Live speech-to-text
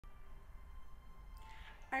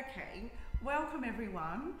Okay, welcome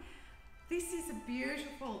everyone. This is a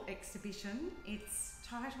beautiful exhibition. It's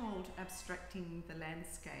titled Abstracting the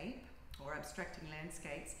Landscape, or Abstracting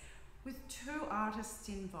Landscapes, with two artists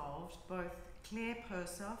involved, both Clare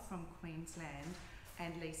from Queensland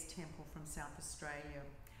and Lise from South Australia.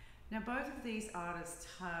 Now both of these artists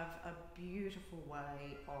have a beautiful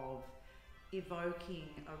way of evoking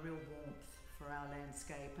a real warmth for our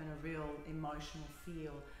landscape and a real emotional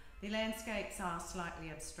feel. The landscapes are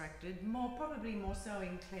slightly abstracted, probably more so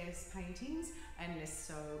in Clare's paintings and less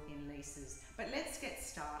so in Lise's. But let's get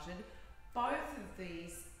started. Both of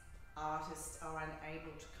these artists are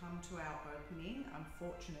unable to come to our opening,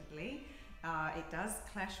 unfortunately. It does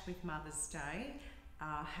clash with Mother's Day.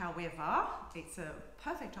 However, it's a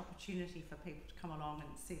perfect opportunity for people to come along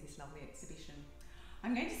and see this lovely exhibition.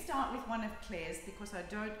 I'm going to start with one of Clare's because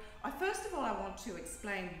first of all I want to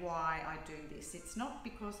explain why I do this. It's not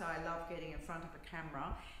because I love getting in front of a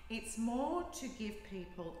camera, it's more to give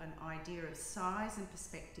people an idea of size and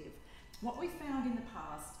perspective. What we found in the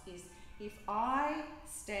past is if I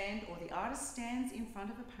stand, or the artist stands in front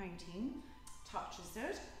of a painting, touches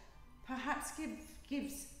it, perhaps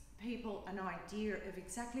gives people an idea of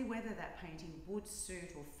exactly whether that painting would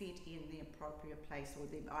suit or fit in the appropriate place, or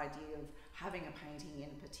the idea of having a painting in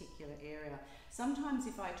a particular area. Sometimes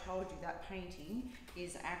if I told you that painting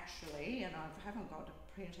is actually, and I haven't got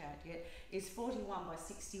a printout yet, is 41 by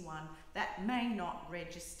 61, that may not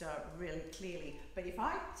register really clearly. But if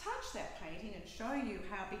I touch that painting and show you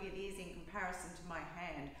how big it is in comparison to my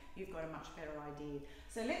hand, you've got a much better idea.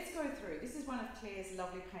 So let's go through. This is one of Clare's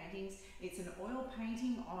lovely paintings. It's an oil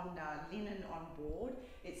painting on linen on board.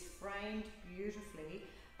 It's framed beautifully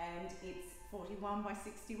and it's 41 by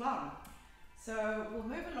 61. So we'll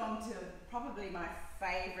move along to probably my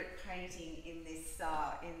favourite painting in this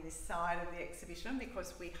side of the exhibition,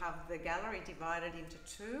 because we have the gallery divided into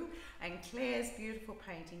two and Clare's beautiful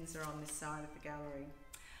paintings are on this side of the gallery.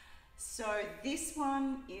 So this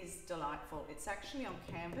one is delightful. It's actually on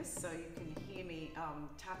canvas, so you can hear me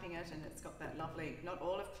tapping it, and it's got that lovely, not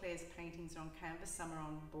all of Clare's paintings are on canvas, some are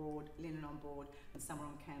on board, linen on board, and some are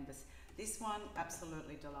on canvas. This one,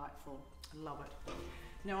 absolutely delightful. I love it.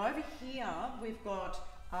 Now over here, we've got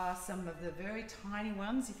some of the very tiny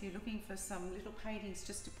ones, if you're looking for some little paintings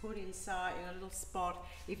just to put inside in a little spot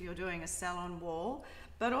if you're doing a salon wall.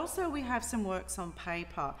 But also we have some works on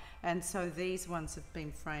paper, and so these ones have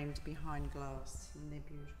been framed behind glass and they're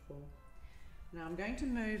beautiful. Now I'm going to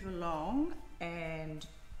move along and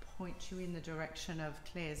point you in the direction of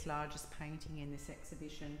Clare's largest painting in this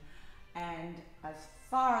exhibition. And as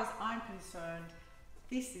far as I'm concerned,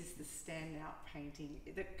 this is the standout painting.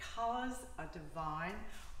 The colours are divine.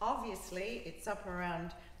 Obviously, it's up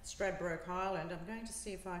around Stradbroke Island. I'm going to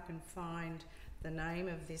see if I can find the name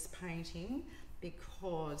of this painting,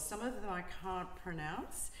 because some of them I can't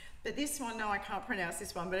pronounce. But this one, no, I can't pronounce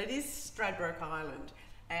this one, but it is Stradbroke Island.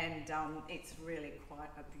 And it's really quite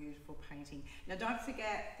a beautiful painting. Now don't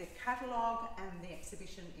forget, the catalogue and the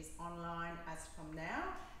exhibition is online as from now.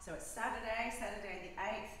 So it's Saturday the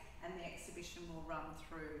 8th, and the exhibition will run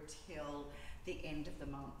through till the end of the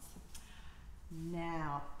month.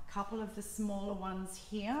 Now, a couple of the smaller ones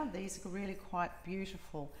here, these are really quite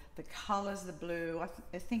beautiful. The colours, the blue,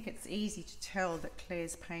 I think it's easy to tell that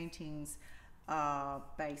Clare's paintings are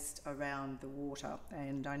based around the water,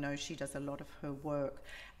 and I know she does a lot of her work.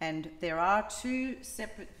 And there are two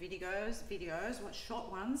separate videos,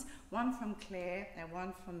 short ones, one from Clare and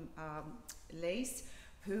one from Lise,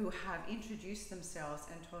 who have introduced themselves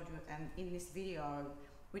and told you, and in this video,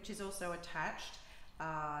 which is also attached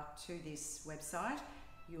to this website,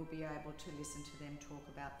 you'll be able to listen to them talk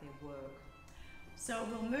about their work. So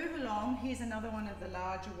we'll move along. Here's another one of the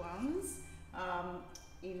larger ones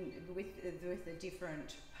with a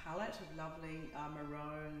different palette of lovely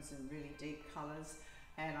maroons and really deep colours.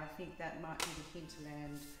 And I think that might be the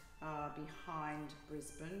hinterland behind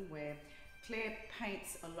Brisbane, where Clare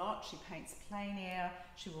paints a lot. She paints plein air.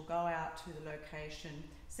 She will go out to the location,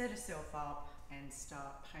 set herself up and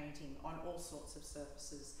start painting on all sorts of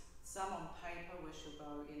surfaces. Some on paper, where she'll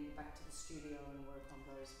go back to the studio and work on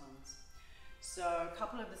those ones. So a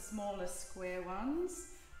couple of the smaller square ones,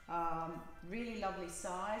 really lovely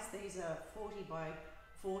size. These are 40 by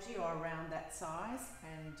 40 or around that size,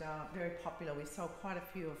 and very popular. We've sold quite a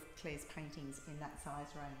few of Clare's paintings in that size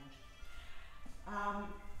range.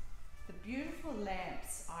 The beautiful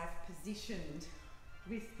lamps I've positioned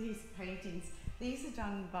with these paintings, these are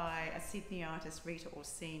done by a Sydney artist, Rita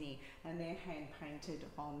Orsini, and they're hand painted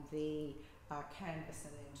on the canvas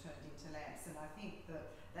and then turned into lamps, and I think that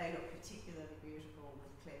they look particularly beautiful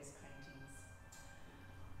with Clare's paintings.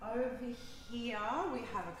 over here we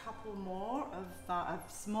have a couple more of a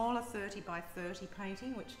smaller 30 by 30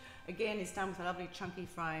 painting, which again is done with a lovely chunky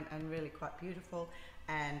frame and really quite beautiful.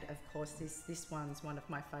 And of course this one's one of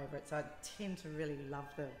my favourites. I tend to really love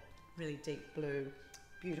the really deep blue.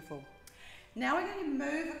 Beautiful. Now we're going to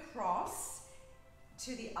move across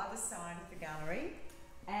to the other side of the gallery,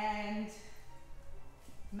 and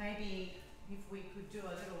maybe if we could do a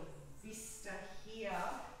little vista here.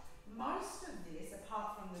 Most of this,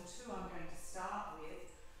 apart from the two I'm going to start with,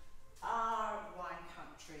 are wine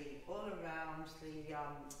country all around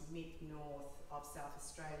the mid-north of South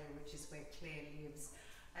Australia, which is where Clare lives.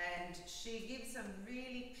 And she gives a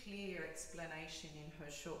really clear explanation in her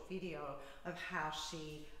short video of how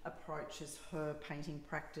she approaches her painting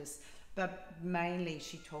practice. But mainly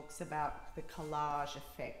she talks about the collage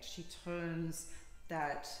effect. She turns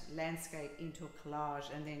that landscape into a collage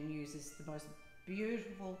and then uses the most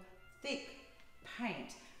beautiful thick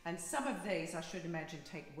paint. And some of these, I should imagine,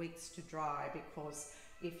 take weeks to dry, because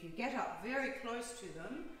if you get up very close to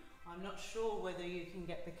them, I'm not sure whether you can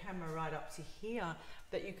get the camera right up to here,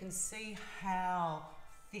 but you can see how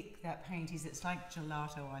thick that paint is. It's like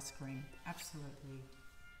gelato ice cream. Absolutely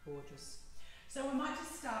gorgeous. So we might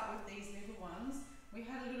just start with these little ones. We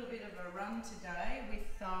had a little bit of a run today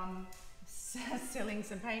with selling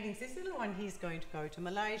some paintings. This little one here is going to go to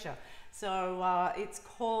Malaysia. So it's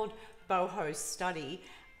called Boho Study,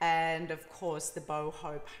 and of course the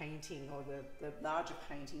boho painting, or the larger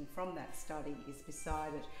painting from that study, is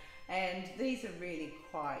beside it. And these are really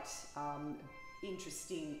quite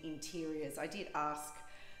interesting interiors. I did ask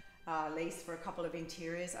Lise for a couple of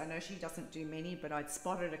interiors. I know she doesn't do many, but I'd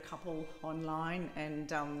spotted a couple online,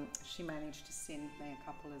 and she managed to send me a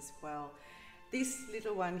couple as well. This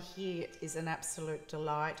little one here is an absolute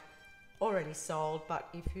delight. Already sold, but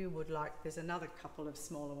if you would like, there's another couple of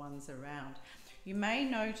smaller ones around. You may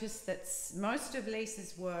notice that most of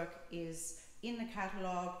Lisa's work is in the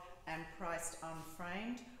catalogue and priced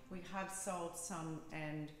unframed. We have sold some,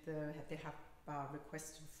 and they have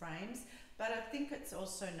requested frames, but I think it's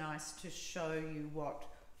also nice to show you what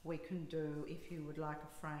we can do if you would like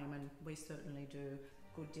a frame, and we certainly do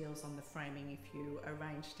good deals on the framing if you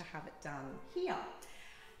arrange to have it done here.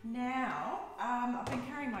 Now, I've been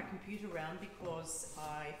carrying my computer around because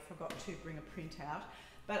I forgot to bring a printout,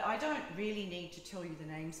 but I don't really need to tell you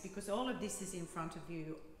the names because all of this is in front of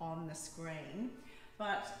you on the screen.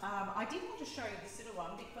 But I did want to show you this little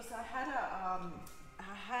one because I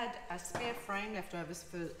had a spare frame left over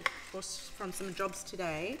from some jobs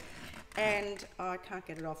today, and I can't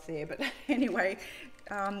get it off there, but anyway,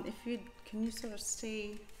 can you sort of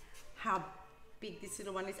see how big this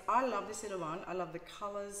little one is? I love this little one. I love the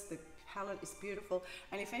colours, the palette is beautiful,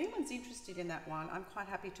 and if anyone's interested in that one, I'm quite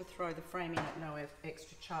happy to throw the frame in at no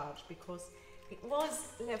extra charge because it was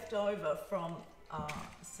left over from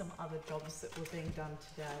some other jobs that were being done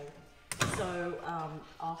today. So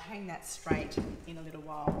I'll hang that straight in a little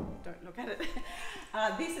while. Don't look at it.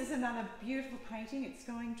 This is another beautiful painting. It's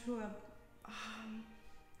going to a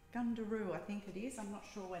Gundaroo, I think it is. I'm not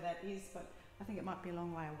sure where that is, but I think it might be a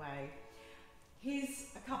long way away. Here's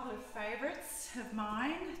a couple of favourites of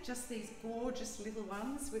mine, just these gorgeous little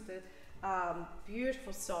ones with a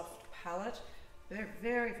beautiful soft palette. They're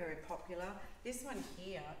very, very popular. This one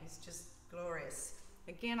here is just glorious.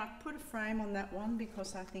 Again, I've put a frame on that one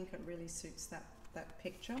because I think it really suits that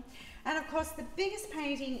picture. And of course, the biggest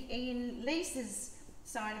painting in Lisa's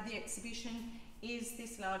side of the exhibition is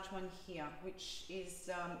this large one here, which is,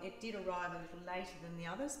 it did arrive a little later than the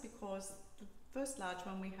others because the first large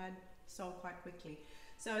one we had sold quite quickly.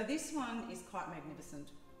 So this one is quite magnificent,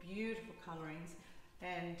 beautiful colourings,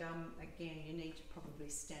 and again, you need to probably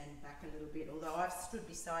stand back a little bit, although I've stood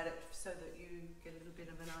beside it so that you get a little bit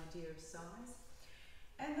of an idea of size.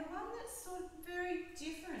 And the one that's sort of very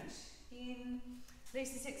different in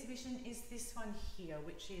Lisa's exhibition is this one here,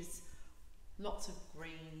 which is lots of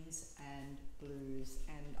greens and blues,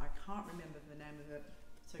 and I can't remember the name of it,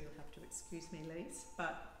 so you'll have to excuse me, Lise,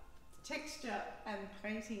 but texture and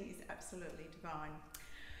painting is absolutely divine.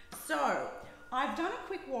 So I've done a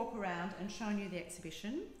quick walk around and shown you the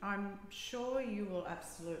exhibition. I'm sure you will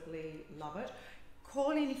absolutely love it.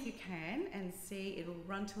 Call in if you can and see. It'll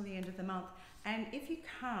run till the end of the month, and if you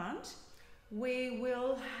can't, we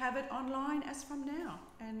will have it online as from now,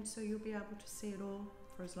 and so you'll be able to see it all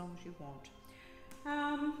for as long as you want.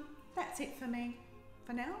 That's it for me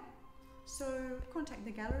for now, so contact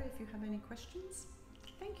the gallery if you have any questions.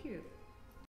 Thank you.